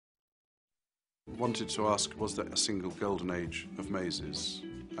Wanted to ask, was there a single golden age of mazes?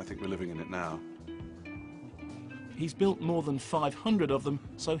 I think we're living in it now. He's built more than 500 of them,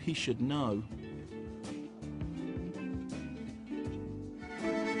 so he should know.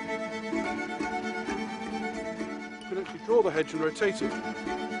 You can actually draw the hedge and rotate it.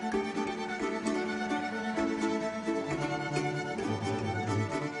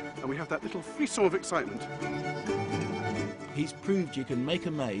 And we have that little frisson of excitement. He's proved you can make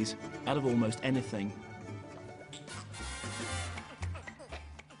a maze out of almost anything.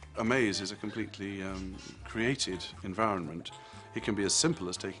 A maze is a completely created environment. It can be as simple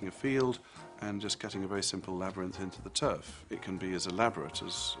as taking a field and just cutting a very simple labyrinth into the turf. It can be as elaborate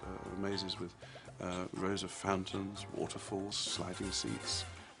as mazes with rows of fountains, waterfalls, sliding seats,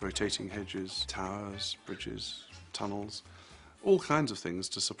 rotating hedges, towers, bridges, tunnels, all kinds of things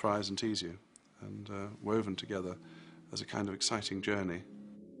to surprise and tease you, and woven together as a kind of exciting journey.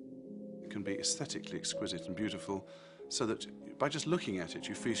 It can be aesthetically exquisite and beautiful, so that by just looking at it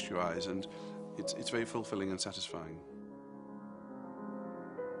you feast your eyes, and it's very fulfilling and satisfying.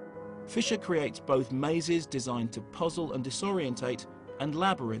 Fisher creates both mazes designed to puzzle and disorientate, and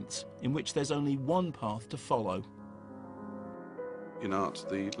labyrinths in which there's only one path to follow. In art,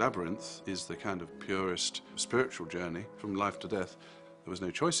 the labyrinth is the kind of purest spiritual journey from life to death. There was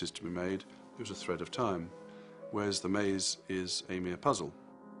no choices to be made, it was a thread of time, whereas the maze is a mere puzzle.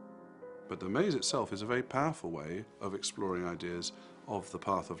 But the maze itself is a very powerful way of exploring ideas of the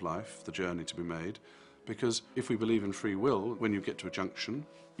path of life, the journey to be made, because if we believe in free will, when you get to a junction,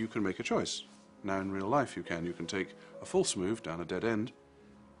 you can make a choice. Now in real life you can take a false move down a dead end,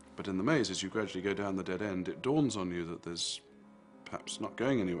 but in the maze, as you gradually go down the dead end, it dawns on you that there's perhaps not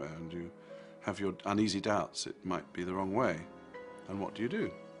going anywhere, and you have your uneasy doubts it might be the wrong way. And what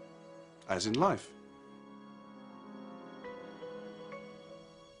do? As in life.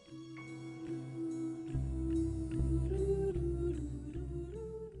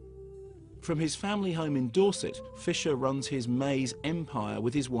 From his family home in Dorset, Fisher runs his maze empire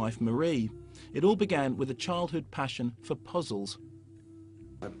with his wife Marie. It all began with a childhood passion for puzzles.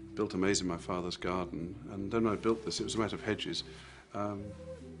 I built a maze in my father's garden, and then when I built this, it was a matter of hedges.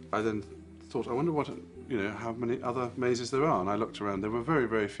 I then thought, I wonder what, how many other mazes there are, and I looked around. There were very,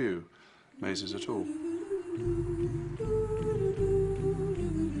 very few mazes at all.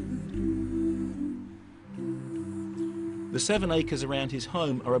 The 7 acres around his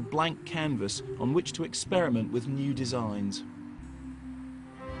home are a blank canvas on which to experiment with new designs.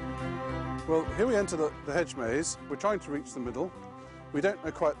 Well, here we enter the hedge maze. We're trying to reach the middle. We don't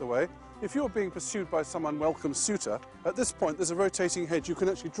know quite the way. If you're being pursued by some unwelcome suitor, at this point there's a rotating hedge. You can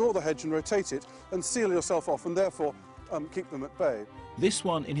actually draw the hedge and rotate it and seal yourself off, and therefore keep them at bay. This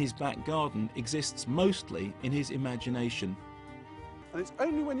one in his back garden exists mostly in his imagination. And it's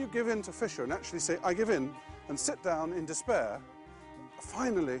only when you give in to Fisher and actually say, I give in, and sit down in despair,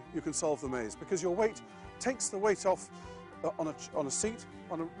 finally you can solve the maze, because your weight takes the weight off on a seat,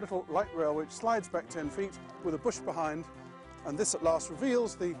 on a little light rail which slides back 10 feet with a bush behind, and this at last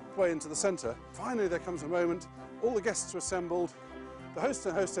reveals the way into the centre. Finally there comes a moment, all the guests are assembled, the host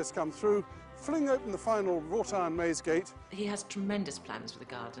and hostess come through, fling open the final wrought iron maze gate. He has tremendous plans for the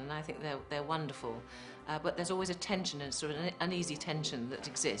garden, and I think they're wonderful. But there's always a tension, and sort of an uneasy tension that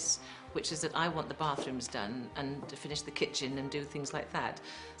exists, which is that I want the bathrooms done and to finish the kitchen and do things like that.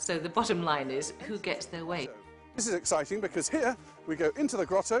 So the bottom line is, who gets their way? This is exciting because here we go into the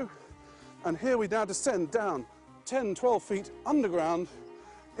grotto, and here we now descend down 10, 12 feet underground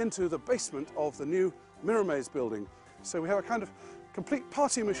into the basement of the new mirror maze building. So we have a kind of complete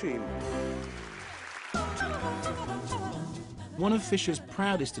party machine. One of Fisher's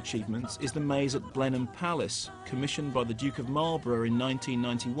proudest achievements is the maze at Blenheim Palace, commissioned by the Duke of Marlborough in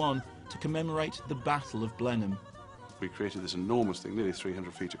 1991 to commemorate the Battle of Blenheim. We created this enormous thing, nearly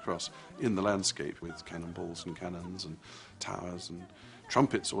 300 feet across, in the landscape, with cannonballs and cannons and towers and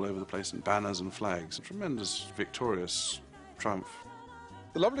trumpets all over the place and banners and flags. A tremendous, victorious triumph.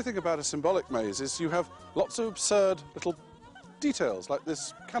 The lovely thing about a symbolic maze is you have lots of absurd little details, like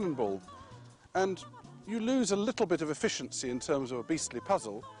this cannonball, and you lose a little bit of efficiency in terms of a beastly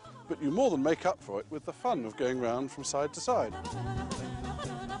puzzle, but you more than make up for it with the fun of going round from side to side.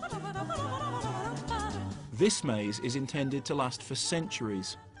 This maze is intended to last for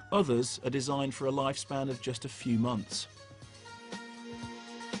centuries. Others are designed for a lifespan of just a few months.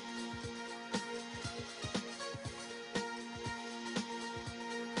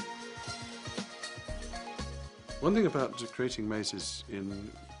 One thing about creating mazes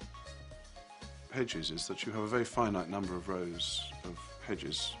in hedges is that you have a very finite number of rows of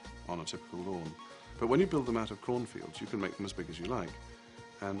hedges on a typical lawn. But when you build them out of cornfields, you can make them as big as you like.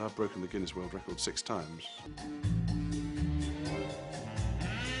 and I've broken the Guinness World Record 6 times.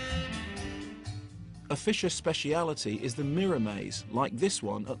 A Fisher speciality is the mirror maze, like this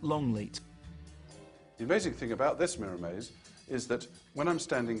one at Longleat. The amazing thing about this mirror maze is that when I'm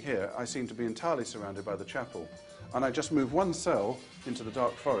standing here, I seem to be entirely surrounded by the chapel. And I just move one cell into the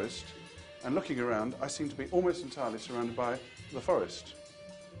dark forest, and looking around, I seem to be almost entirely surrounded by the forest.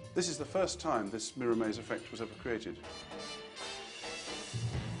 This is the first time this mirror maze effect was ever created.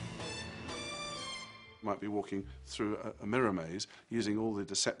 You might be walking through a mirror maze, using all the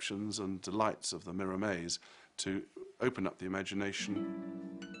deceptions and delights of the mirror maze to open up the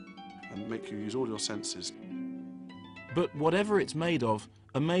imagination and make you use all your senses. But whatever it's made of,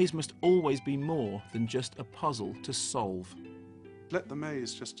 a maze must always be more than just a puzzle to solve. Let the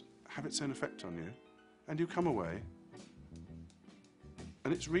maze just have its own effect on you, and you come away,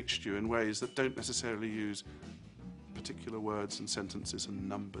 and it's reached you in ways that don't necessarily use particular words and sentences and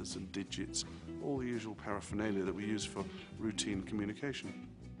numbers and digits, all the usual paraphernalia that we use for routine communication.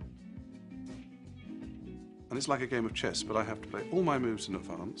 And it's like a game of chess, but I have to play all my moves in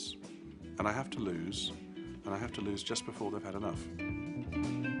advance, and I have to lose, and I have to lose just before they've had enough.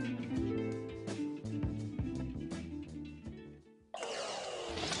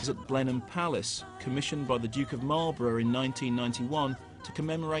 Is at Blenheim Palace, commissioned by the Duke of Marlborough in 1991 to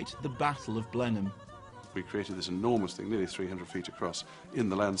commemorate the Battle of Blenheim. We created this enormous thing, nearly 300 feet across, in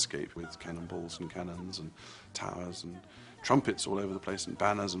the landscape with cannonballs and cannons and towers and trumpets all over the place and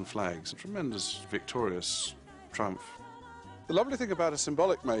banners and flags. A tremendous, victorious triumph. The lovely thing about a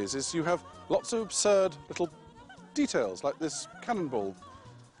symbolic maze is you have lots of absurd little details, like this cannonball,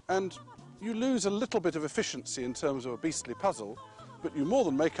 and you lose a little bit of efficiency in terms of a beastly puzzle, but you more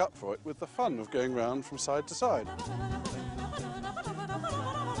than make up for it with the fun of going round from side to side.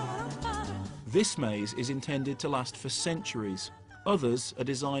 This maze is intended to last for centuries. Others are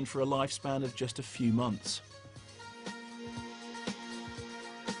designed for a lifespan of just a few months.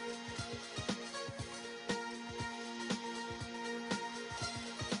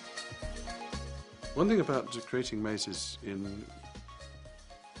 One thing about creating mazes in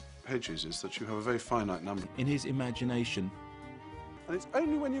hedges is that you have a very finite number. In his imagination. And it's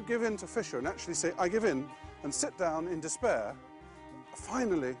only when you give in to Fisher and actually say, I give in, and sit down in despair,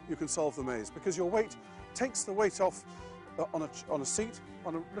 finally you can solve the maze, because your weight takes the weight off on a seat,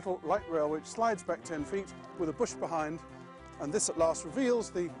 on a little light rail which slides back 10 feet with a bush behind, and this at last reveals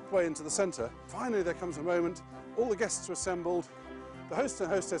the way into the centre. Finally there comes a moment, all the guests are assembled, the host and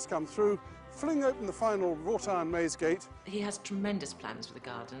hostess come through, fling open the final wrought iron maze gate. He has tremendous plans for the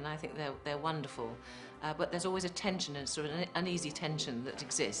garden, and I think they're wonderful. But there's always a tension, and sort of an uneasy tension that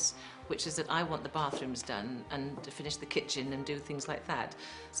exists, which is that I want the bathrooms done and to finish the kitchen and do things like that.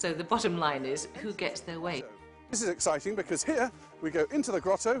 So the bottom line is, who gets their way? This is exciting because here we go into the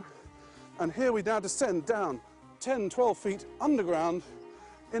grotto, and here we now descend down 10, 12 feet underground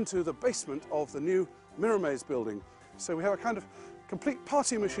into the basement of the new mirror maze building. So we have a kind of complete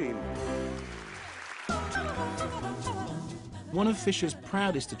party machine. One of Fisher's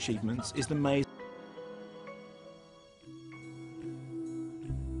proudest achievements is the maze.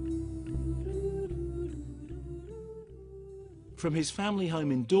 From his family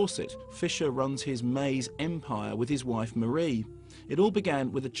home in Dorset, Fisher runs his maze empire with his wife Marie. It all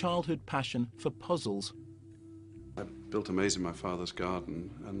began with a childhood passion for puzzles. I built a maze in my father's garden,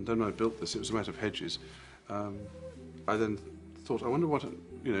 and then when I built this, it was a matter of hedges. I then thought, I wonder what,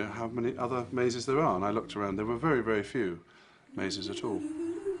 how many other mazes there are, and I looked around. There were very, very few mazes at all.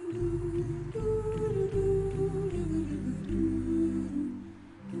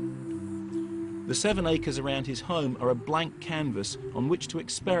 The 7 acres around his home are a blank canvas on which to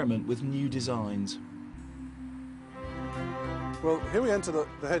experiment with new designs. Well, here we enter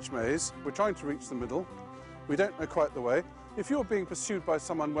the hedge maze. We're trying to reach the middle. We don't know quite the way. If you're being pursued by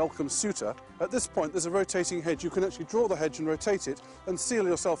some unwelcome suitor, at this point there's a rotating hedge. You can actually draw the hedge and rotate it and seal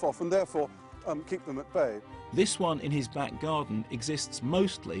yourself off and therefore keep them at bay. This one in his back garden exists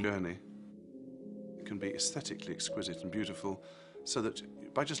mostly. Journey. It can be aesthetically exquisite and beautiful, so that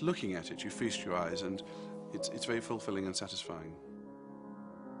by just looking at it you feast your eyes, and it's very fulfilling and satisfying.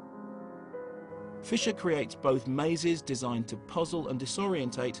 Fisher creates both mazes designed to puzzle and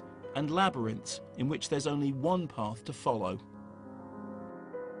disorientate, and labyrinths in which there's only one path to follow.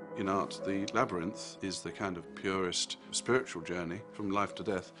 In art, the labyrinth is the kind of purest spiritual journey from life to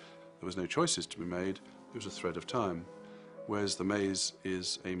death. There was no choices to be made, it was a thread of time, whereas the maze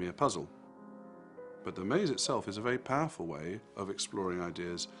is a mere puzzle. But the maze itself is a very powerful way of exploring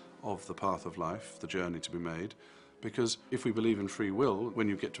ideas of the path of life, the journey to be made, because if we believe in free will, when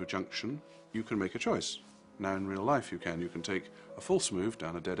you get to a junction, you can make a choice. Now in real life you can take a false move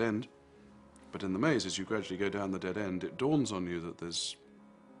down a dead end, but in the maze, as you gradually go down the dead end, it dawns on you that there's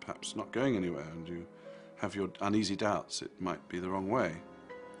perhaps not going anywhere, and you have your uneasy doubts it might be the wrong way.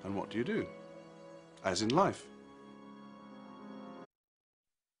 And what do? As in life.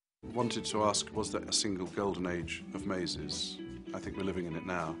 Wanted to ask, was there a single golden age of mazes? I think we're living in it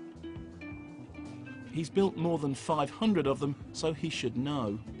now. He's built more than 500 of them, so he should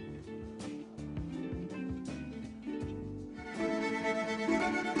know.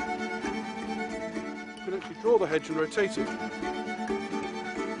 You can actually draw the hedge and rotate it.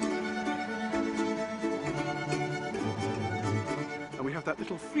 And we have that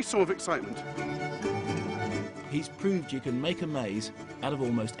little frisson of excitement. He's proved you can make a maze out of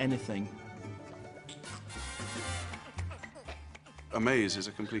almost anything. A maze is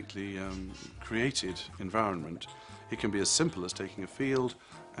a completely created environment. It can be as simple as taking a field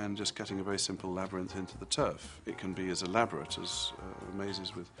and just cutting a very simple labyrinth into the turf. It can be as elaborate as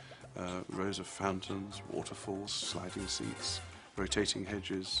mazes with rows of fountains, waterfalls, sliding seats, rotating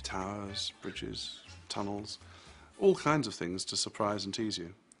hedges, towers, bridges, tunnels, all kinds of things to surprise and tease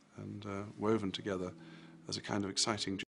you, and woven together as a kind of exciting